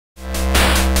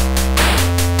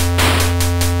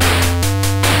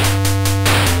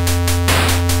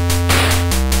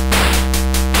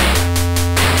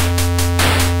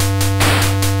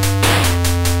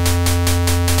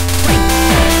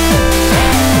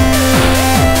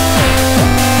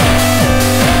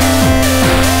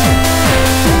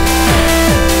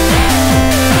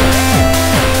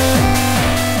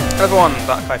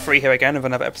Hi3 here again with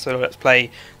another episode of Let's Play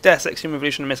Deus Ex Human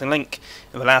Revolution: Missing Link.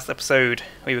 In the last episode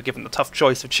we were given the tough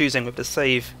choice of choosing whether to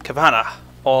save Kavana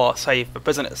or save the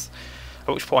prisoners.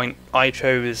 At which point I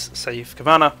chose save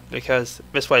Kavana because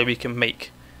this way we can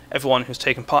make everyone who's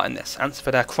taken part in this answer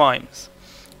for their crimes.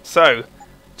 So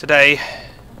today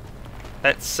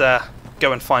let's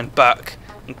go and find Burke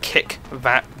and kick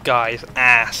that guy's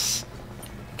ass.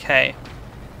 Okay.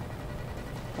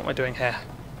 What am I doing here?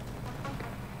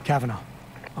 Kavanaugh,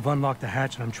 I've unlocked the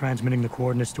hatch and I'm transmitting the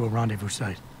coordinates to a rendezvous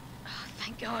site. Oh,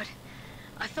 thank God.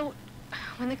 I thought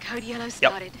when the code yellow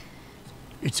started...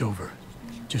 It's over.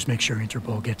 Just make sure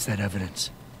Interpol gets that evidence.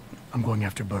 I'm going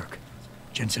after Burke.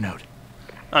 Jensen out.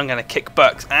 I'm gonna kick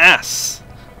Burke's ass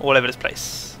all over this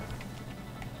place.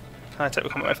 Can I take the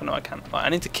combat rifle? No, I can't. Right, I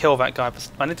need to kill that guy.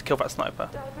 I need to kill that sniper.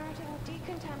 Diverting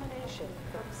decontamination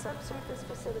from subsurface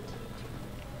facility.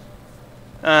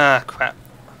 Ah, crap.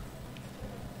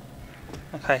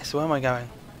 Okay, so where am I going?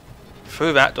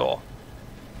 Through that door.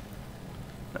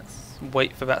 Let's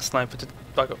wait for that sniper to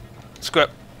bug up. Screw it.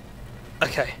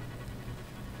 Okay.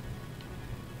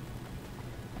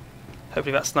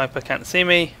 Hopefully that sniper can't see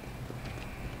me.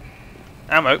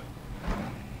 Ammo.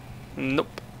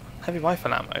 Nope. Heavy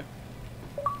rifle ammo.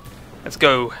 Let's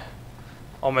go.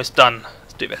 Almost done.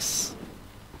 Let's do this.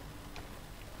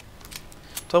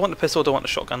 Do I want the pistol or do I want the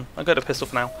shotgun? I'll go to the pistol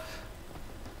for now.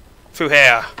 Through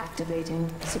here. Activating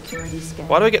security scan.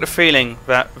 Why do I get the feeling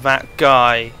that that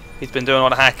guy who's been doing all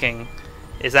the hacking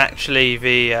is actually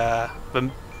the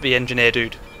engineer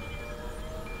dude?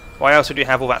 Why else would you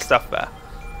have all that stuff there?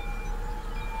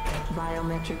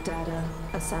 Biometric data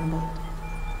assembled.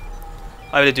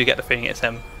 I really do get the feeling it's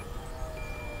him.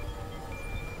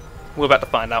 We're about to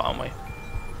find out, aren't we?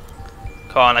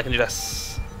 Come on, I can do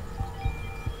this.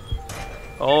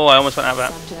 Oh, I almost went out of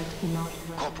that. Subject not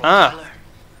Corporal Ah. Tyler,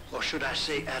 or should I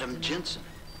say Adam Jensen?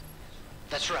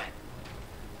 That's right.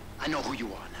 I know who you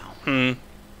are now.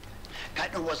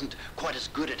 Keitner wasn't quite as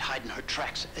good at hiding her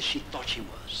tracks as she thought she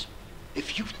was.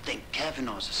 If you think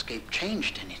Kavanaugh's escape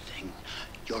changed anything,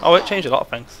 you're Oh, it wrong. changed a lot of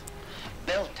things.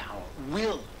 Bell Tower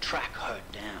will track her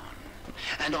down.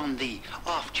 And on the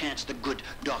off chance the good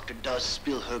doctor does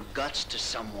spill her guts to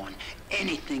someone,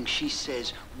 anything she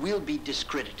says will be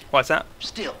discredited. Why's that?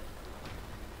 Still,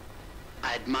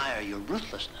 I admire your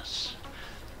ruthlessness.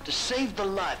 To save the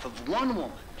life of one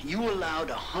woman, you allowed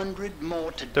 100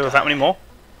 more to die. There was that many more?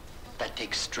 That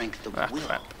takes strength of Ah, will.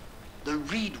 crap. The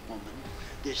Reed woman,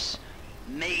 this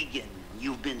Megan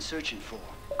you've been searching for,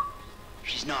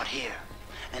 she's not here.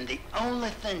 And the only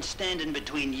thing standing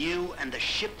between you and the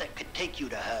ship that could take you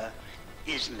to her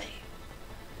is me.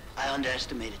 I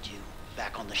underestimated you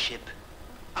back on the ship.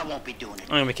 I won't be doing it. I'm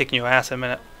gonna be kicking your ass in a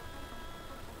minute.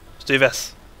 Let's do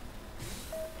this.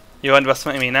 You're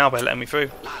underestimating me now by letting me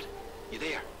through. Lad, you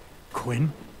there?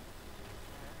 Quinn?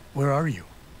 Where are you?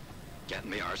 Getting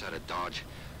me arse out of Dodge.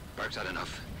 Burke's had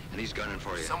enough, and he's gunning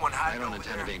for you. Someone I hiding don't over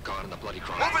intend there. on being caught in the bloody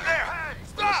cross. Over there! Hey,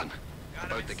 But stop! listen,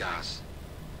 about the gas.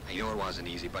 I know it wasn't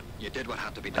easy, but you did what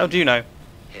had to be done. How do you know?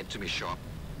 Head to me shop.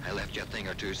 I left you a thing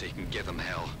or two so you can give him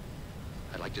hell.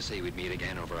 I'd like to say we'd meet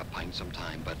again over a pint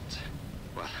sometime, but,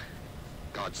 well,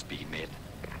 Godspeed, mate.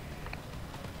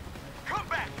 Come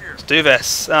back here! Let's do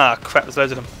this. Ah, crap, there's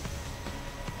loads of them.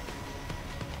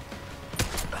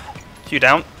 You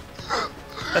down?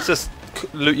 Let's just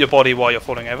loot your body while you're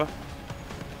falling over.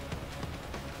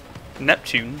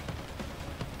 Neptune.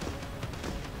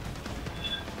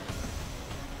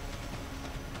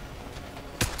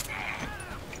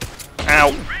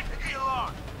 Ow.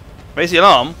 Raise the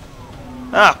alarm?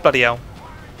 Ah, bloody hell.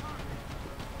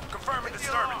 Confirming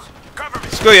disturbance. Cover me!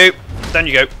 Screw you. Down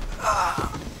you go.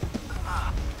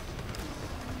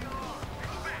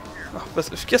 Oh,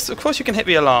 but yes, of course you can hit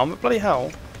the alarm, but bloody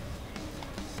hell.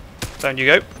 Down you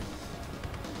go.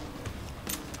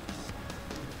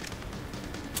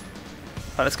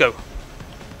 Right, let's go.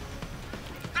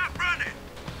 Stop running!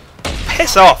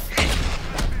 Piss off!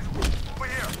 Over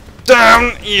here!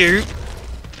 Down you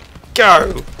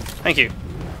go! Thank you.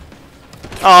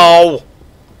 Oh!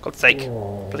 God's sake.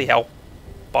 Bloody hell.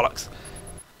 Bollocks.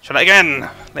 Try that again.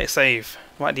 Let's save.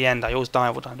 Right at the end. I always die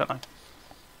all the time, don't I?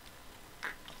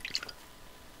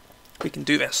 We can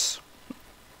do this.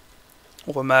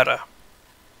 Or a murder.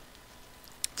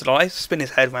 Did I spin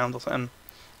his head round or something?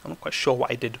 I'm not quite sure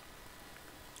what I did.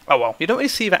 Oh well. You don't really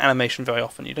see that animation very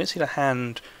often. You don't see the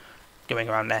hand going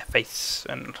around their face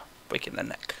and breaking their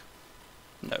neck.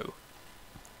 No.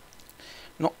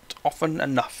 Not often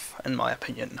enough, in my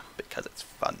opinion, because it's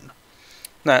fun.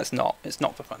 No, it's not. It's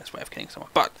not the funnest way of killing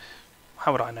someone. But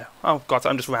how would I know? Oh god,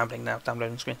 I'm just rambling now,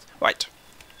 downloading screens. Right,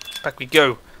 back we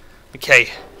go. Okay.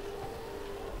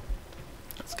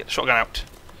 Let's get the shotgun out.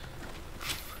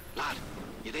 Lad,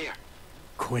 you there?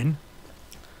 Quinn?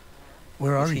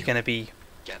 Where are Is he you? going to be...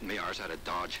 Getting me arse out of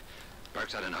Dodge.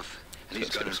 Burke's had enough, and he's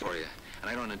gunning for you.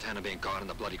 And I don't intend on being caught in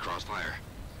the bloody crossfire.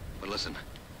 But listen,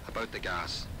 about the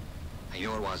gas. I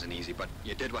know it wasn't easy, but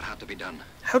you did what had to be done.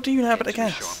 How do you know about the Into the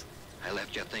gas? shop. I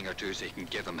left you a thing or two so you can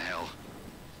give him hell.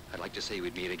 I'd like to say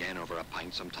we'd meet again over a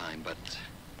pint sometime, but,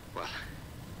 well,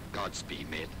 Godspeed,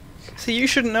 mate. See, you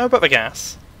shouldn't know about the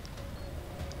gas.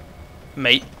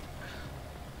 Mate.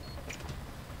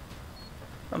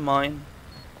 A mine.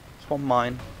 It's one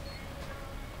mine.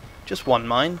 Just one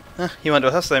mine. You went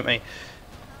with us, don't we?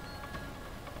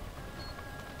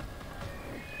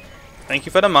 Thank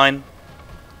you for the mine.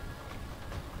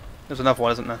 There's another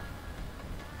one, isn't there?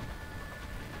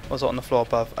 Was it on the floor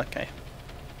above? Okay.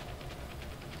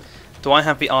 Do I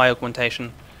have the eye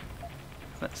augmentation?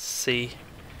 Let's see.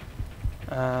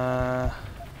 Can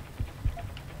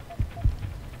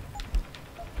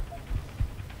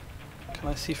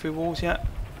I see through walls yet?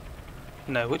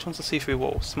 No, which one's the see-through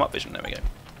wall? Smart vision, there we go.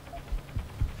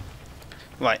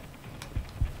 Right.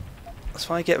 So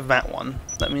if I get that one,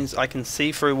 that means I can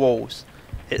see through walls,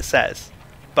 it says.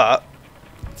 But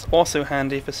it's also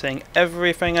handy for seeing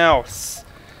everything else.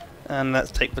 And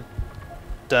let's take the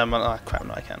dermal. Ah, crap,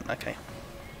 no, I can't. Okay.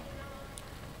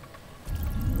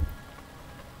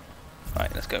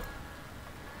 Right, let's go.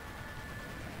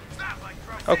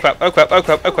 Oh crap, oh crap, oh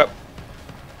crap, oh crap.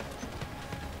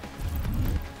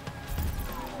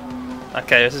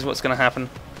 Okay, this is what's going to happen.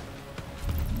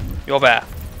 You're there.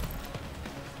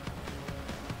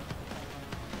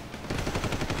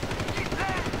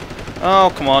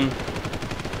 Oh, come on.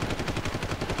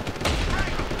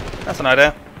 That's an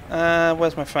idea.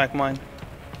 Where's my frag mine?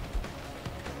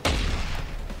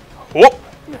 Whoop!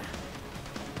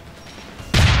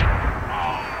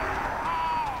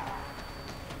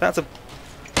 That's a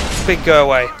big go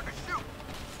away.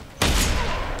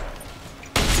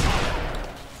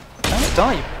 Damn it,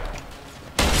 die.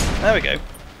 There we go.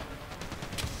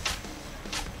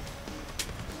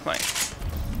 Right.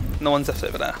 No one's left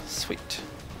over there. Sweet.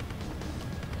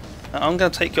 I'm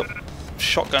going to take your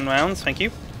shotgun rounds, thank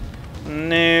you.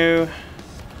 No.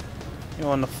 You're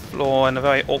on the floor in a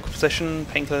very awkward position.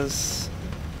 Painkillers.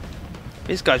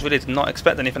 These guys really did not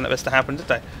expect anything like this to happen, did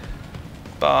they?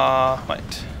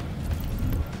 Right.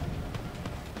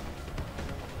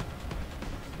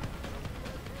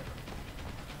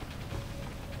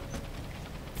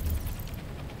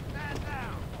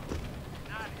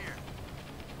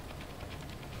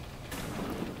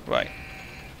 Right.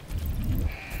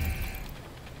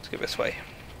 Let's go this way.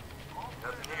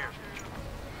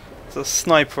 There's a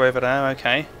sniper over there,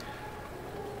 okay.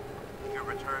 You can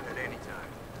return at any time.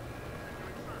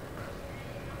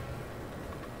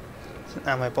 There's an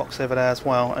ammo box over there as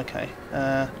well, okay.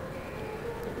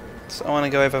 So I want to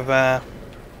go over there.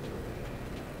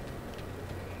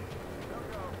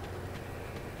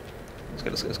 Let's go,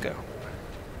 let's go, let's go.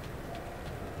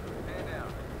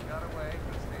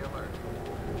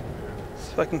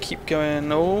 So if I can keep going.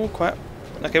 Oh crap.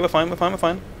 Okay, we're fine, we're fine, we're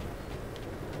fine.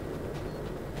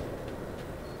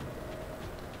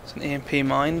 It's an EMP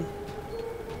mine.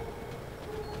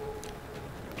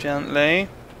 Gently.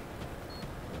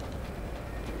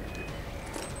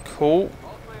 Cool.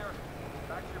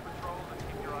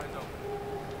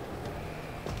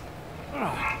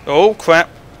 Oh crap.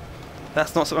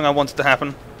 That's not something I wanted to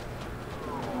happen.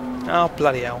 Oh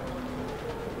bloody hell.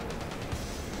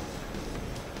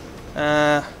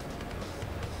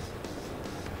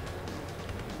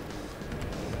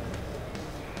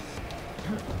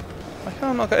 Why can't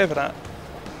I not get over that?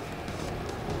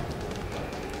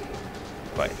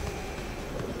 Right.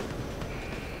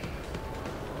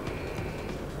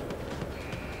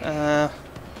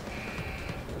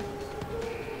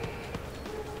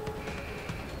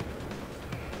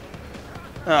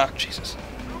 Ah, Jesus.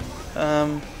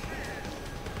 You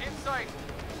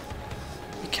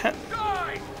can't.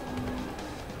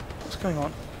 What's going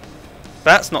on?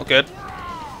 That's not good.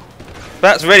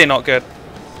 That's really not good.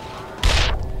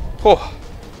 Oh.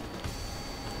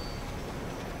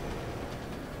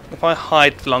 If I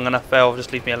hide long enough, they'll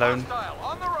just leave me alone.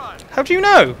 How do you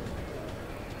know?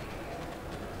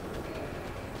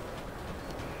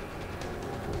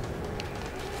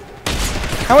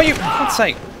 How are you? For God's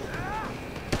sake.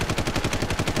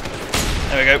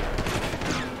 There we go.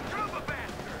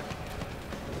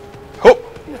 Oh.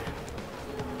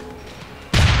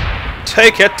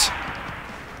 Take it.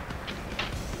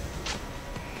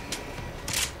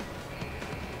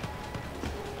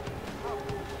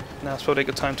 Now's probably a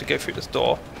good time to go through this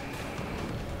door.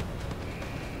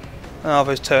 Oh,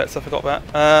 those turrets, I forgot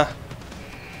that.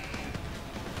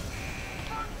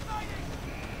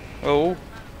 Oh.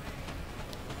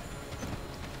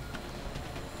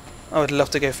 I would love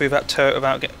to go through that turret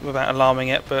without alarming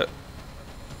it, but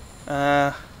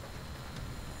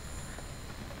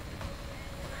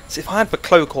see, if I had the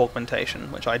cloak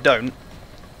augmentation, which I don't,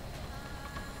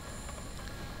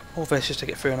 all this just to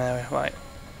get through an area, right?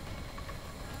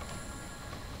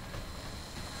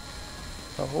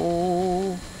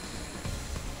 Oh,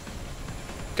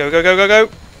 go go go go go!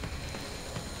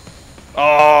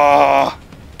 Oh,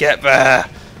 get there!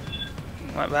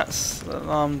 Right, that's the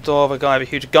alarm door of a guy with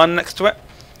a huge gun next to it.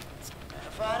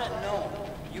 If I'd have known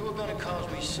you were going to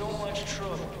cause me so much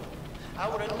trouble, I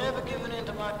would have never given in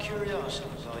to my curiosity.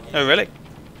 Oh, really?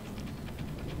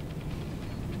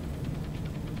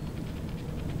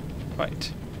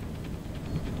 Right.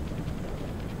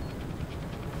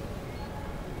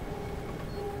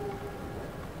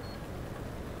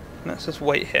 Let's just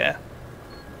wait here.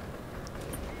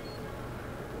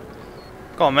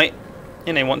 Go on, mate.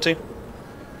 You may want to.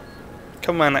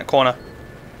 Come around that corner.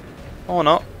 Or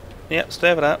not. Yep,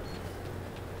 stay over that.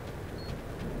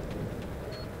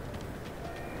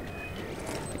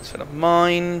 It's full of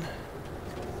mine.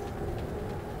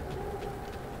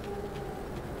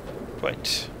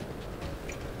 Wait.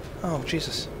 Oh,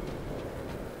 Jesus.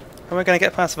 How am I going to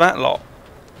get past that lot?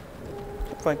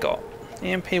 What have I got?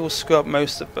 EMP will screw up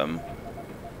most of them.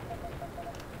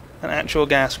 An actual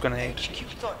gas grenade. HQ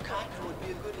thought Cotton would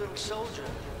be a good little soldier,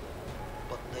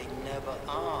 but they never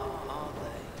are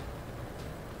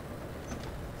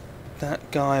they?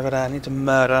 That guy over there I need to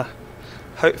murder.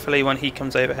 Hopefully when he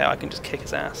comes over here I can just kick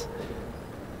his ass.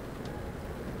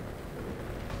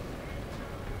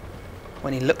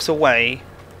 When he looks away...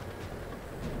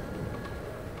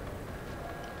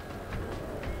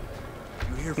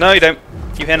 No, you don't.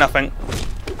 You hear nothing.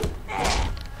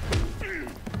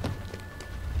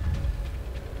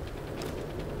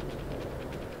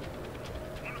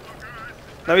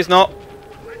 No, he's not.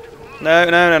 No,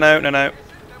 no, no, no, no, no.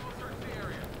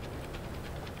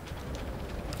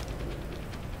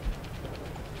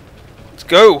 Let's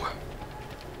go.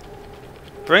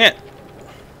 Bring it.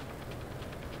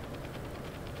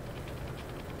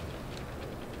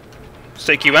 Let's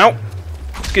take you out.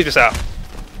 Excuse yourself.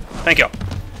 Thank you.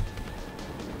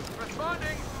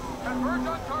 Responding. Got Burke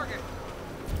on target.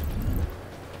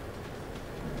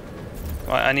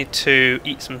 Right, I need to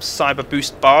eat some cyber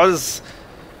boost bars.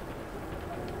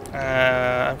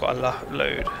 I've got a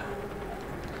load.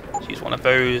 Let's use one of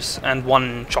those and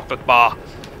one chocolate bar.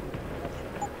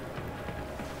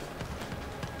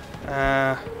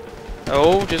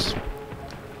 Oh, just...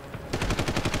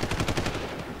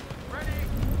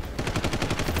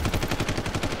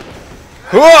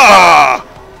 Hooah!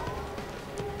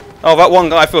 Oh, that one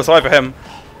guy, I feel sorry for him.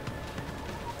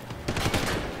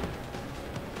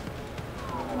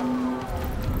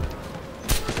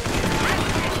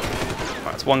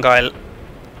 Right, it's one guy.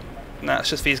 Nah, it's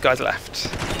just these guys left.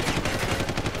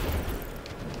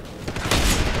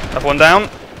 Have one down.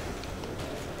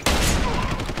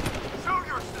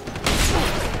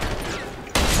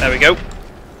 There we go.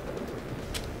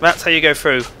 That's how you go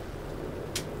through.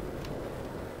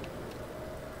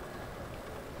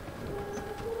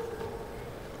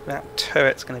 That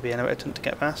turret's going to be irritant to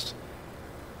get past.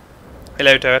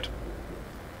 Hello, turret.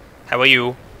 How are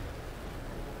you?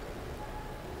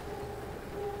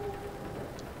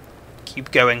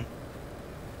 Keep going.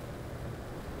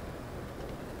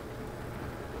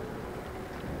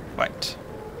 Right.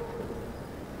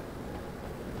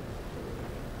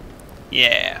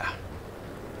 Yeah.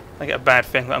 I get a bad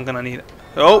thing that I'm going to need.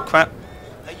 Oh, crap.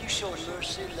 Are you showing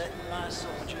mercy letting my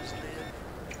soldiers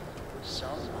live? Some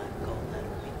might call that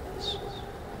weakness.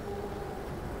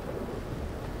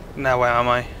 Now where am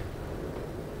I?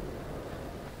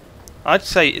 I'd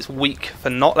say it's weak for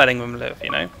not letting them live, you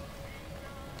know?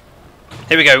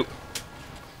 Here we go.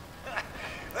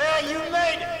 Well, you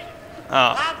made it.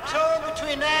 Ah. I'm torn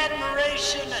between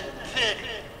admiration and pity.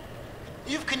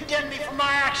 You've condemned me for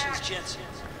my actions, Jensen.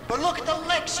 But look at the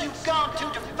lengths you've gone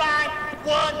to find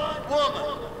one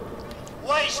woman.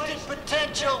 Wasted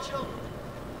potential.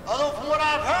 Although from what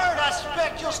I've heard, I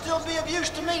suspect you'll still be of use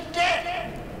to me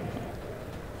dead.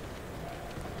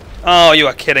 Oh, you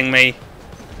are kidding me.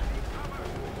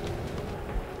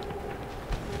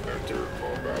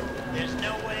 There's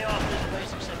no way off this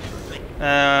place except through me.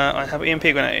 I have EMP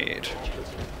grenade.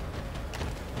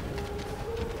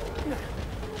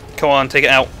 Come on, take it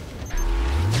out.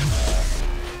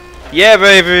 Yeah,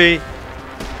 baby!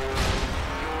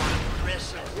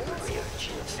 It's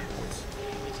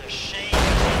a shame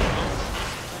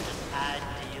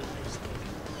idealistic.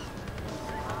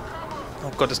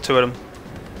 Oh god, there's two of them.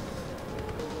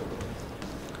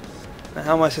 Now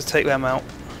how am I supposed to take them out?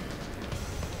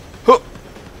 Huh!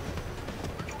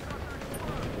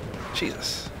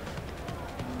 Jesus.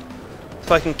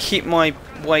 So I can keep my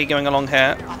way going along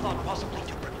here. I thought possibly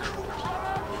to recruit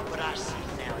you, but I see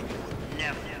now you would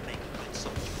never make a good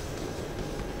soldier.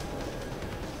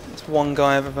 There's one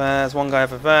guy over there, there's one guy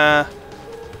over there.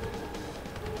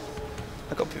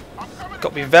 I've got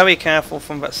to be very careful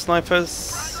from that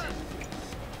snipers.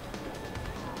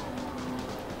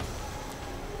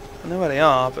 I know where they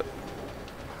are, but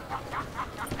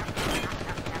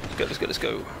let's go, let's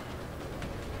go.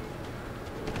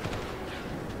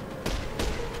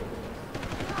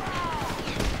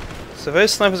 So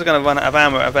those snipers are going to run out of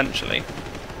ammo eventually.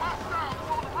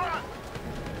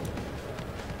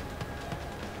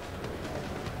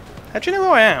 How do you know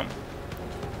where I am?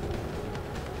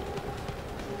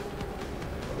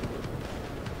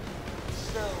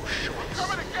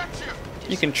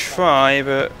 You can try,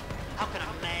 but How can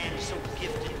a man so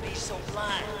gifted be so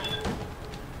blind?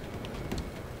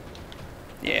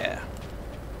 yeah.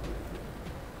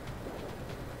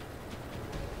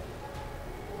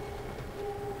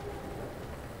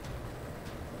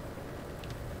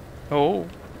 Oh.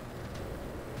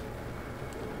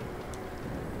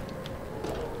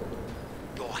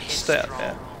 Your head's Stay up strong.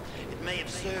 there. It may have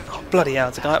served you. Bloody hell,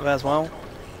 there's a guy up there as well.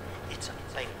 It's a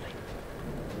failing.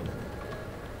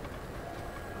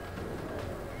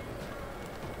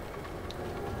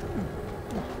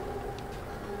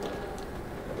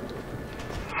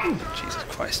 Jesus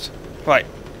Christ. Right.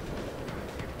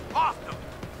 Hostile!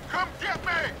 Come get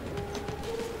me!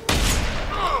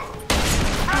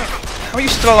 How are you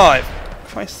still alive?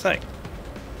 For Christ's sake.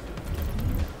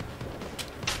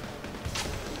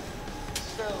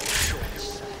 So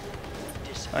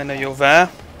short-sighted. I know you're there.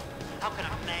 How can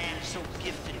a man so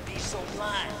gifted be so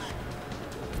blind?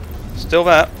 Still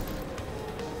there.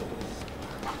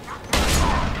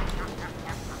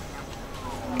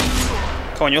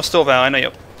 Come on, you're still there. I know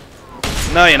you're...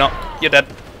 No, you're not. You're dead.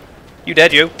 You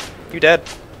dead, you. You dead.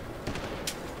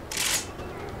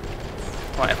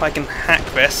 Right, if I can hack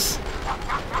this,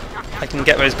 I can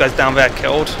get those guys down there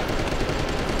killed.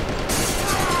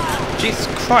 Jesus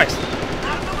Christ.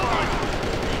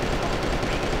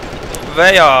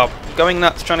 They are going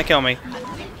nuts trying to kill me. I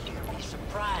think you'd be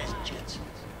surprised, Jensen.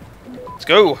 Let's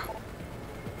go.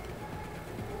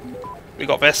 We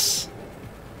got this.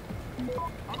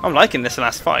 I'm liking this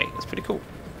last fight. It's pretty cool.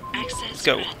 Let's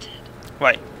go.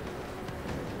 Right.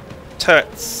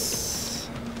 Turrets.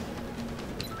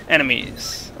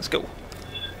 Enemies. Let's go.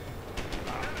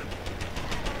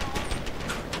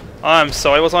 I'm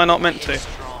sorry, was I not meant to?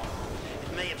 Strong.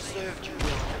 It may have served you well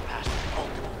in the past, but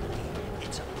ultimately,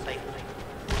 it's a failing.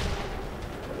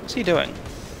 What's he doing?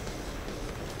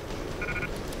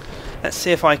 Let's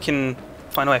see if I can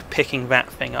find a way of picking that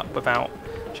thing up without...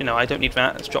 You know, I don't need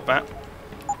that. Let's drop that.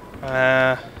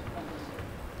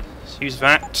 Let's use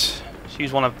that. Let's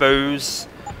use one of those.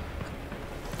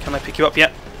 Can I pick you up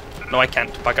yet? No, I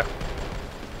can't. Bugger.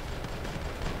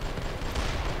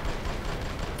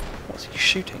 What's he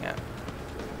shooting at?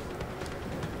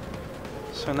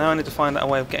 So now I need to find out a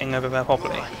way of getting over there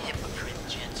properly. You're a hypocrite,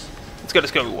 Jensen. Let's go,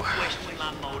 let's go. Question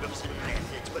my motives and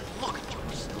methods, but look at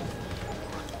yourself.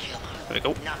 You're a killer. There we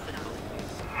go. Nothing more.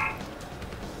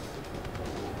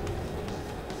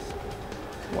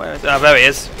 Where is... Ah, there he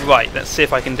is. Right, let's see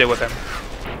if I can deal with him.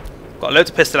 Got loads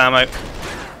of pistol ammo.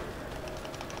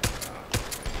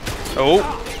 Oh.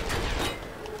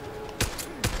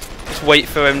 Just wait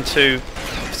for him to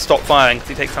stop firing because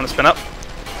he takes time to spin up.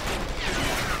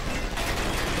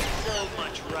 So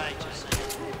much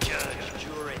righteousness, judge,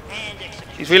 jury, and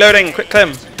execution. He's reloading. Quick, kill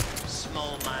him.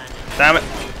 Small-minded. Damn it.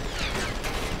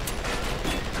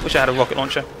 Wish I had a rocket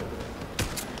launcher.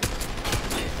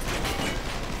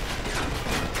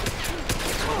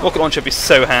 Rocket launcher would be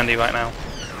so handy right now.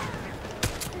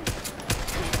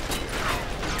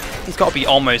 He's got to be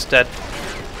almost dead. I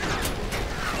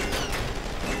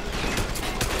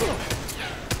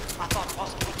thought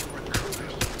possibly to recruit you,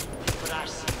 but I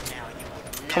see now you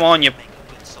would Come on, you never make a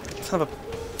good soldier. son of a...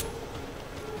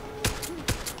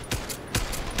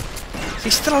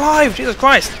 He's still alive! Jesus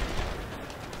Christ!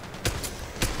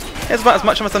 He's about as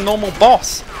much as a normal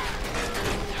boss.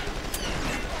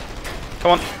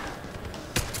 Come on.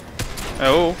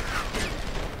 Oh.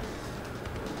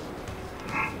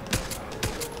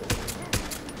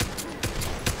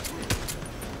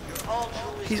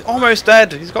 He's almost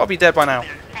dead. He's got to be dead by now.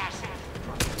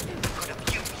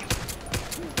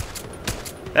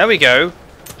 There we go.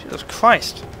 Jesus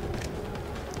Christ.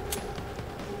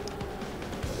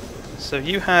 So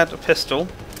you had a pistol.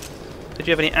 Did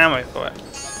you have any ammo for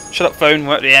it? Shut up, phone.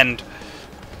 We're at the end.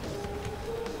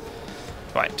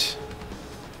 Right.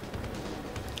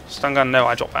 Stun gun, no,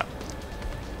 I dropped that.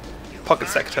 Pocket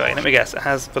secretary, let me guess, it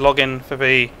has the login for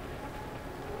the...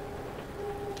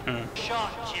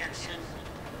 Shot, Jensen.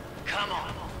 Come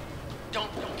on. Don't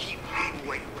keep me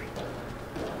waiting.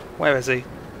 Where is he?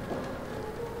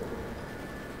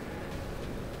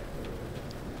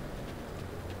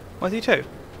 Where's he to? Is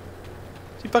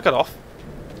he buggered off?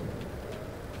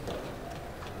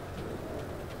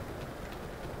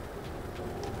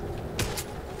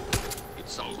 It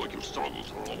sounds like your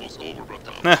struggles are almost over,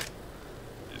 Bratan. Nah.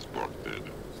 Is Burke dead?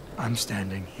 I'm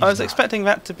standing. I was He's not. expecting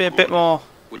that to be a bit more...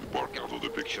 With Burke out of the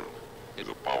picture, there's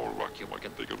a power vacuum I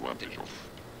can take advantage of.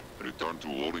 Return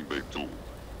to loading bay 2.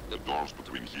 The doors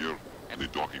between here and the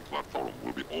docking platform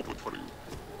will be open for you.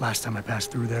 Last time I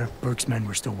passed through there, Burke's men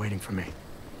were still waiting for me.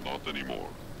 Not anymore.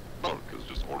 Burke has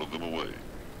just ordered them away.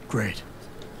 Great.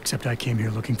 Except I came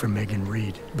here looking for Megan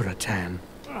Reed, Bratan.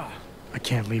 I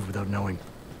can't leave without knowing.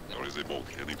 There is a boat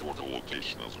heading toward the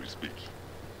location as we speak.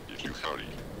 If you hurry,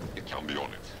 you can be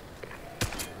on it.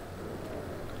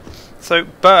 So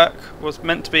Burke was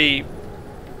meant to be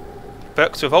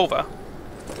Burke's revolver.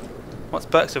 What's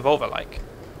Burke's revolver like?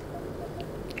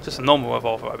 Just a normal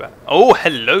revolver, I bet. Oh,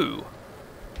 hello!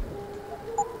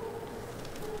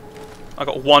 I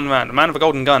got 1 round. A man with a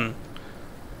golden gun.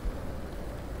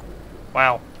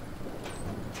 Wow.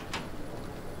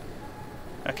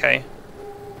 Okay.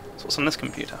 So what's on this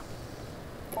computer?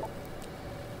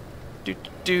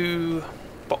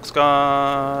 Box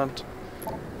guard.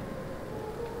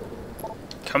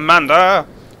 Commander!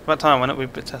 About time, why don't we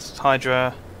test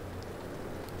Hydra?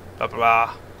 Blah blah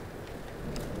blah.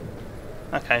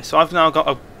 Okay, so I've now got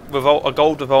a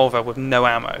gold revolver with no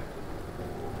ammo.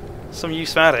 Some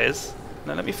use that is.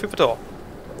 Now let me through the door.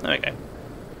 There we go.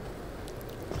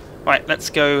 Right, let's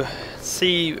go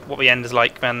see what the end is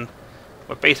like then.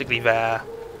 We're basically there.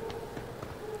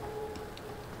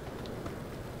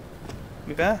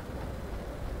 We there?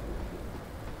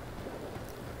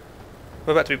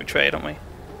 We're about to be betrayed, aren't we?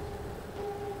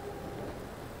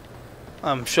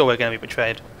 I'm sure we're going to be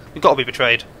betrayed. We've got to be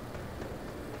betrayed.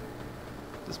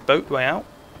 This boat way out.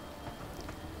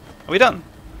 Are we done?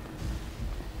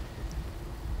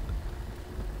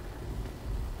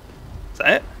 Is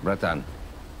that it? Bratan,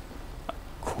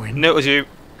 Quinn? No, it was you.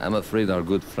 I'm afraid our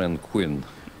good friend Quinn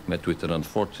met with an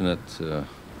unfortunate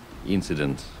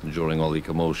incident during all the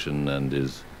commotion and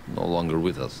is no longer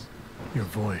with us. Your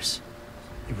voice.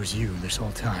 It was you this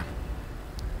whole time.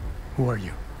 Who are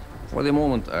you? For the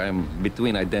moment, I am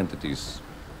between identities.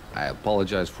 I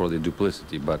apologize for the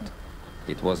duplicity, but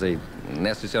it was a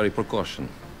necessary precaution.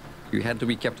 You had to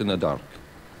be kept in the dark.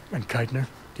 And Keitner?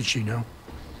 Did she know?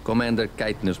 Commander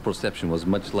Keitner's perception was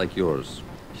much like yours.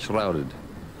 Shrouded.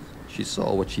 She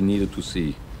saw what she needed to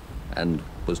see, and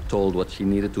was told what she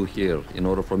needed to hear in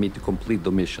order for me to complete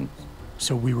the mission.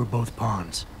 So we were both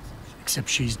pawns. Except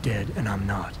she's dead and I'm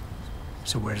not.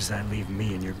 So where does that leave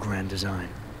me in your grand design?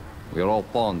 We are all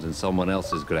pawns in someone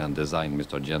else's grand design,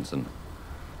 Mr. Jensen.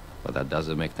 But that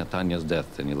doesn't make Nathania's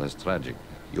death any less tragic.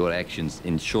 Your actions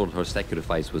ensured her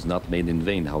sacrifice was not made in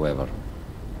vain, however.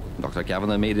 Dr.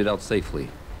 Kavanagh made it out safely,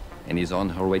 and is on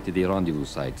her way to the rendezvous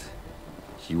site.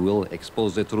 She will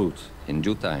expose the truth in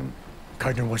due time.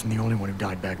 Keitner wasn't the only one who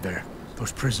died back there.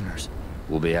 Those prisoners.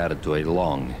 Will be added to a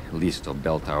long list of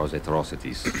Bell Tower's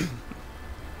atrocities.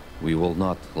 We will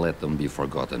not let them be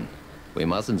forgotten. We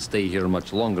mustn't stay here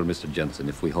much longer, Mr. Jensen,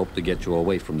 if we hope to get you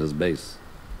away from this base.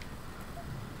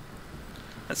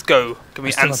 Let's go. Give me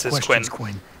I still answers, have questions,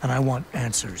 Quinn. And I want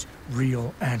answers.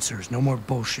 Real answers. No more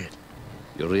bullshit.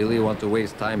 You really want to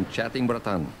waste time chatting,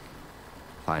 Bratan?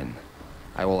 Fine.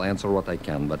 I will answer what I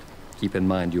can, but keep in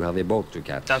mind you have a boat to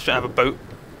catch. Down should have a boat.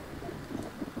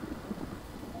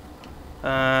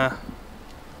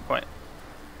 Right.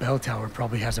 Bell Tower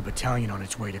probably has a battalion on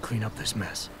its way to clean up this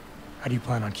mess. How do you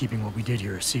plan on keeping what we did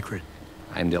here a secret?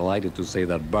 I'm delighted to say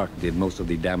that Burke did most of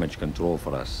the damage control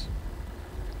for us.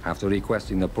 After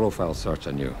requesting a profile search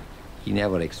on you, he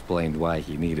never explained why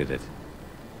he needed it.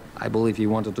 I believe he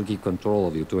wanted to keep control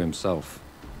of you to himself.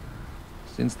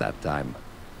 Since that time,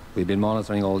 we've been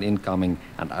monitoring all incoming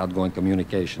and outgoing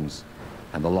communications,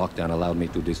 and the lockdown allowed me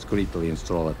to discreetly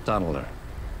install a tunneler,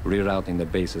 rerouting the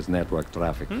base's network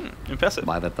traffic. Impressive.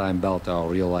 By the time Bell Tower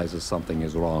realizes something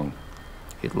is wrong,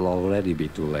 it'll already be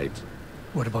too late.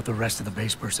 What about the rest of the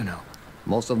base personnel?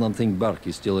 Most of them think Burke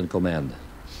is still in command.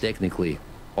 Technically,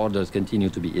 orders continue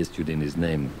to be issued in his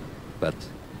name, but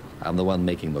I'm the one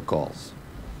making the calls.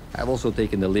 I've also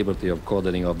taken the liberty of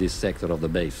coordinating of this sector of the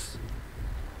base.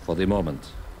 For the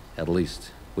moment, at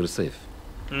least, we're safe.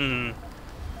 So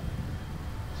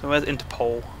where's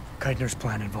Interpol? Keitner's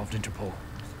plan involved Interpol.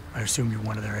 I assume you're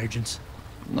one of their agents?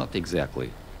 Not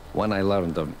exactly. When I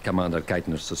learned of Commander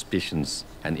Keitner's suspicions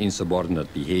and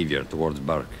insubordinate behavior towards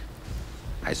Burke,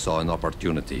 I saw an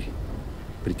opportunity.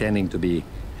 Pretending to be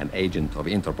an agent of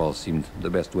Interpol seemed the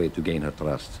best way to gain her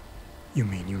trust. You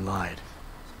mean you lied?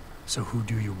 So who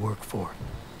do you work for?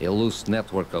 A loose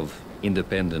network of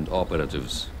independent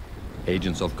operatives,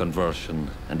 agents of conversion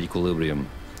and equilibrium,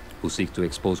 who seek to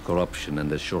expose corruption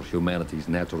and assure humanity's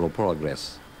natural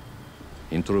progress.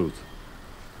 In truth,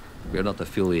 we are not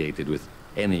affiliated with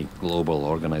any global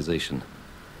organization.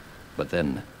 But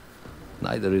then,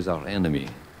 neither is our enemy,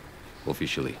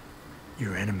 officially.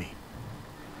 Your enemy?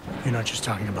 You're not just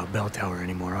talking about Bell Tower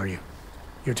anymore, are you?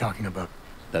 You're talking about...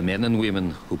 The men and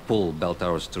women who pull Bell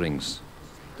Tower strings.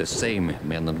 The same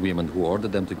men and women who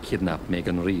ordered them to kidnap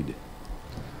Megan Reed.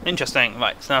 Interesting.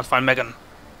 Right, so now let's find Megan.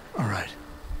 Alright.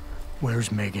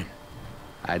 Where's Megan?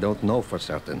 I don't know for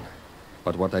certain.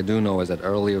 But what I do know is that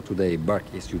earlier today,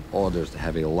 Burke issued orders to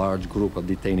have a large group of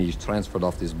detainees transferred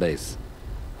off this base.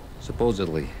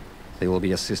 Supposedly, they will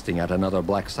be assisting at another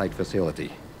black site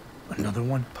facility. Another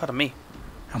one? Pardon me.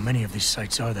 How many of these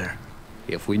sites are there?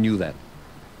 If we knew that,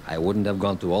 I wouldn't have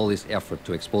gone to all this effort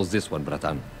to expose this one,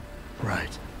 Bratan.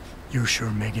 Right. You're sure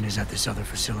Megan is at this other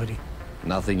facility?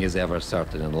 Nothing is ever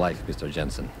certain in life, Mr.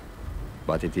 Jensen.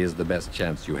 But it is the best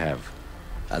chance you have.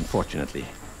 Unfortunately,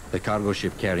 the cargo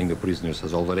ship carrying the prisoners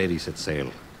has already set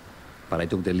sail. But I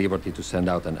took the liberty to send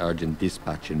out an urgent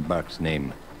dispatch in Burke's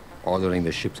name, ordering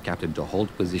the ship's captain to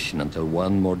hold position until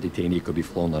one more detainee could be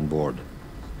flown on board.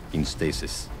 In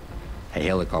stasis. A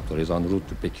helicopter is en route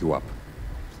to pick you up.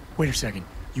 Wait a second.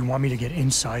 You want me to get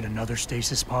inside another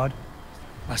stasis pod?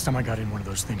 Last time I got in one of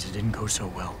those things, it didn't go so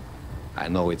well. I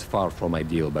know it's far from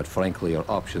ideal, but frankly, your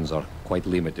options are quite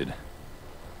limited.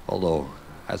 Although,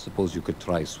 I suppose you could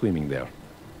try swimming there.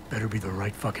 Better be the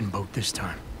right fucking boat this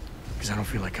time. Because I don't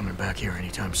feel like coming back here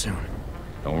anytime soon.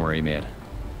 Don't worry, mate.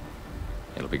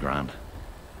 It'll be grand.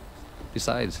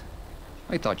 Besides,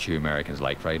 I thought you Americans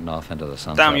liked riding off into the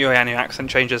sunset. Damn you, and your accent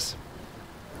changes.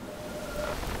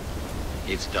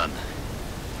 It's done.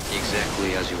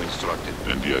 Exactly as you instructed.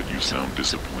 And yet you sound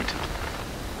disappointed.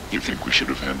 You think we should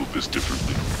have handled this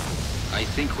differently? I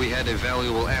think we had a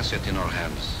valuable asset in our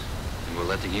hands, and we're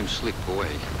letting him slip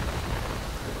away.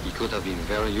 He could have been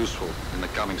very useful in the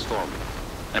coming storm.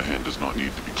 A hand does not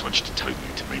need to be clenched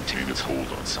tightly to maintain its hold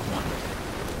on someone.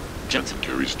 Jensen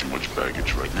carries too much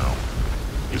baggage right now.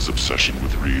 His obsession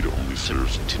with Reed only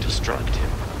serves to distract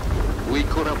him. We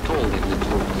could have told him the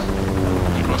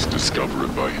truth. He must discover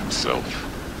it by himself.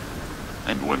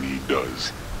 And when he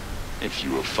does, if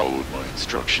you have followed my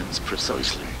instructions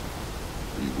precisely,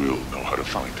 we will know how to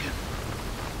find him.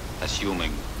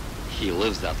 Assuming he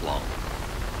lives that long.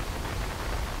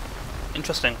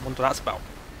 Interesting. Wonder what that's about.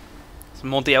 Some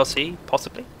more DLC,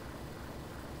 possibly.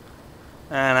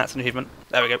 And that's an achievement.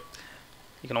 There we go.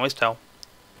 You can always tell.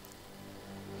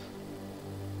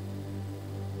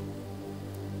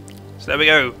 So there we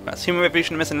go. That's Human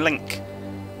Revolution Missing Link.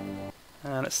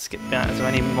 Let's skip that. Is there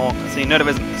any more? See, no, there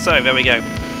isn't. So there we go.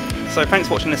 So thanks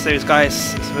for watching this series,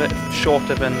 guys. It's a bit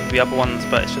shorter than the other ones,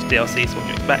 but it's just DLC, so what do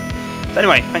you expect? So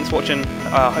anyway, thanks for watching.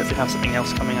 Hopefully have something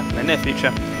else coming up in the near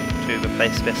future to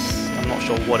replace this. I'm not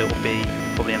sure what it will be.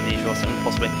 Probably Amnesia or something,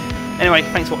 possibly. Anyway,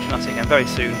 thanks for watching. I'll see you again very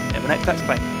soon in the next Let's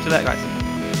Play. See you later, guys.